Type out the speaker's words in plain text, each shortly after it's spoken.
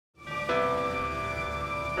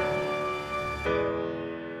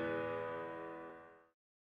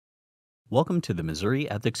Welcome to the Missouri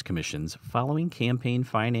Ethics Commission's Following Campaign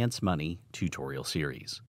Finance Money tutorial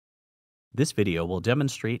series. This video will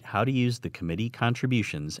demonstrate how to use the Committee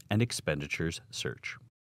Contributions and Expenditures search.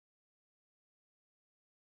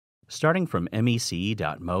 Starting from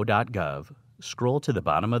mec.mo.gov, scroll to the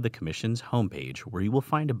bottom of the Commission's homepage where you will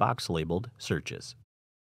find a box labeled Searches.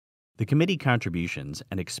 The Committee Contributions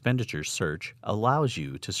and Expenditures search allows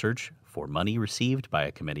you to search for money received by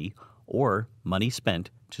a committee or money spent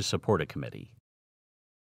to support a committee.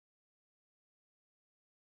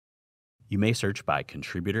 You may search by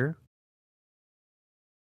contributor,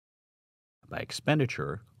 by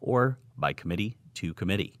expenditure, or by committee to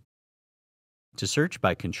committee. To search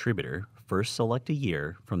by contributor, first select a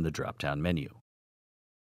year from the drop-down menu.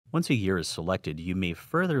 Once a year is selected, you may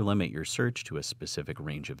further limit your search to a specific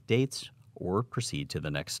range of dates or proceed to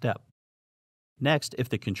the next step. Next, if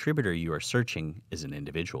the contributor you are searching is an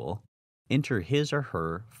individual, enter his or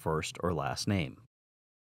her first or last name.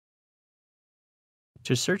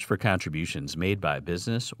 To search for contributions made by a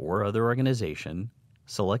business or other organization,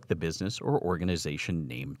 select the Business or Organization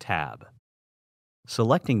Name tab.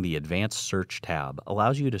 Selecting the Advanced Search tab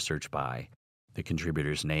allows you to search by the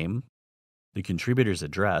contributor's name, the contributor's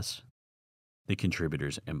address, the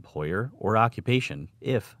contributor's employer or occupation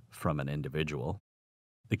if from an individual,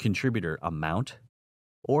 the contributor amount,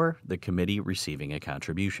 or the committee receiving a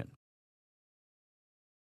contribution.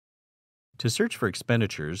 To search for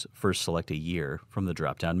expenditures, first select a year from the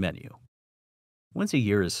drop-down menu. Once a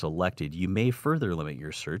year is selected, you may further limit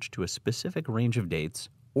your search to a specific range of dates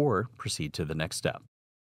or proceed to the next step.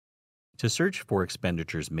 To search for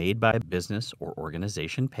expenditures made by a business or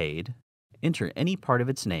organization paid, enter any part of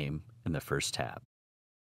its name in the first tab.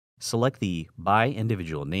 Select the By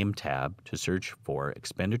Individual Name tab to search for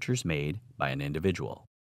expenditures made by an individual.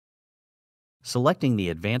 Selecting the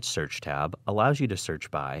Advanced Search tab allows you to search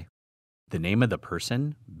by the name of the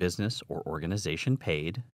person, business, or organization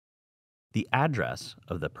paid, the address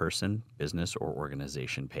of the person, business, or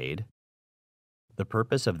organization paid, the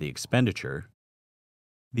purpose of the expenditure,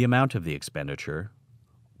 the amount of the expenditure,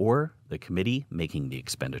 or the committee making the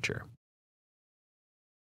expenditure.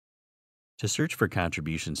 To search for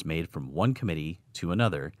contributions made from one committee to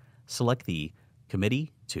another, select the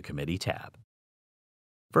Committee to Committee tab.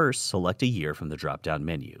 First, select a year from the drop-down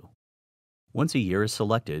menu. Once a year is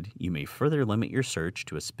selected, you may further limit your search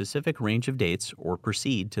to a specific range of dates or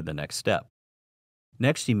proceed to the next step.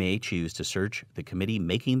 Next, you may choose to search the committee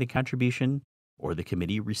making the contribution or the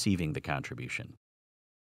committee receiving the contribution.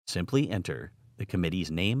 Simply enter the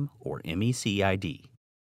committee's name or MEC ID.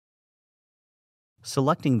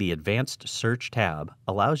 Selecting the Advanced Search tab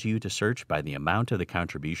allows you to search by the amount of the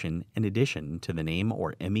contribution in addition to the name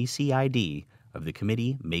or MEC ID of the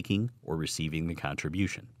committee making or receiving the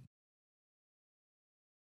contribution.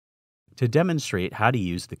 To demonstrate how to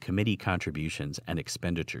use the Committee Contributions and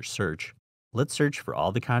Expenditures search, let's search for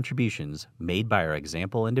all the contributions made by our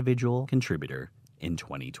example individual contributor in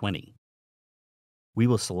 2020. We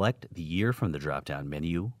will select the year from the drop-down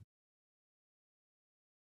menu,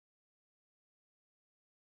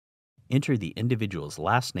 enter the individual's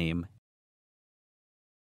last name,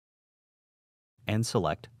 and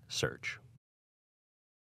select Search.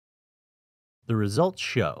 The results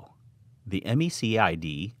show the MEC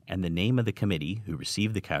ID and the name of the committee who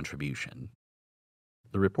received the contribution,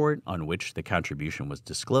 the report on which the contribution was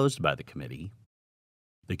disclosed by the committee,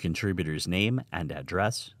 the contributor's name and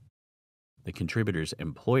address, the contributor's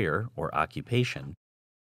employer or occupation,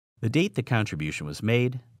 the date the contribution was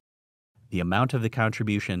made, the amount of the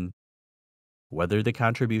contribution, whether the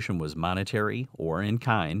contribution was monetary or in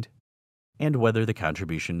kind, and whether the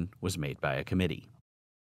contribution was made by a committee.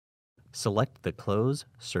 Select the Close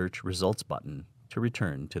Search Results button to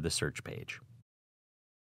return to the search page.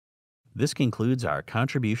 This concludes our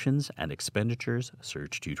Contributions and Expenditures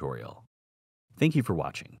search tutorial. Thank you for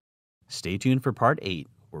watching. Stay tuned for Part 8,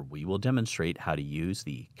 where we will demonstrate how to use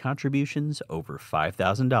the Contributions over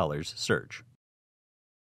 $5,000 search.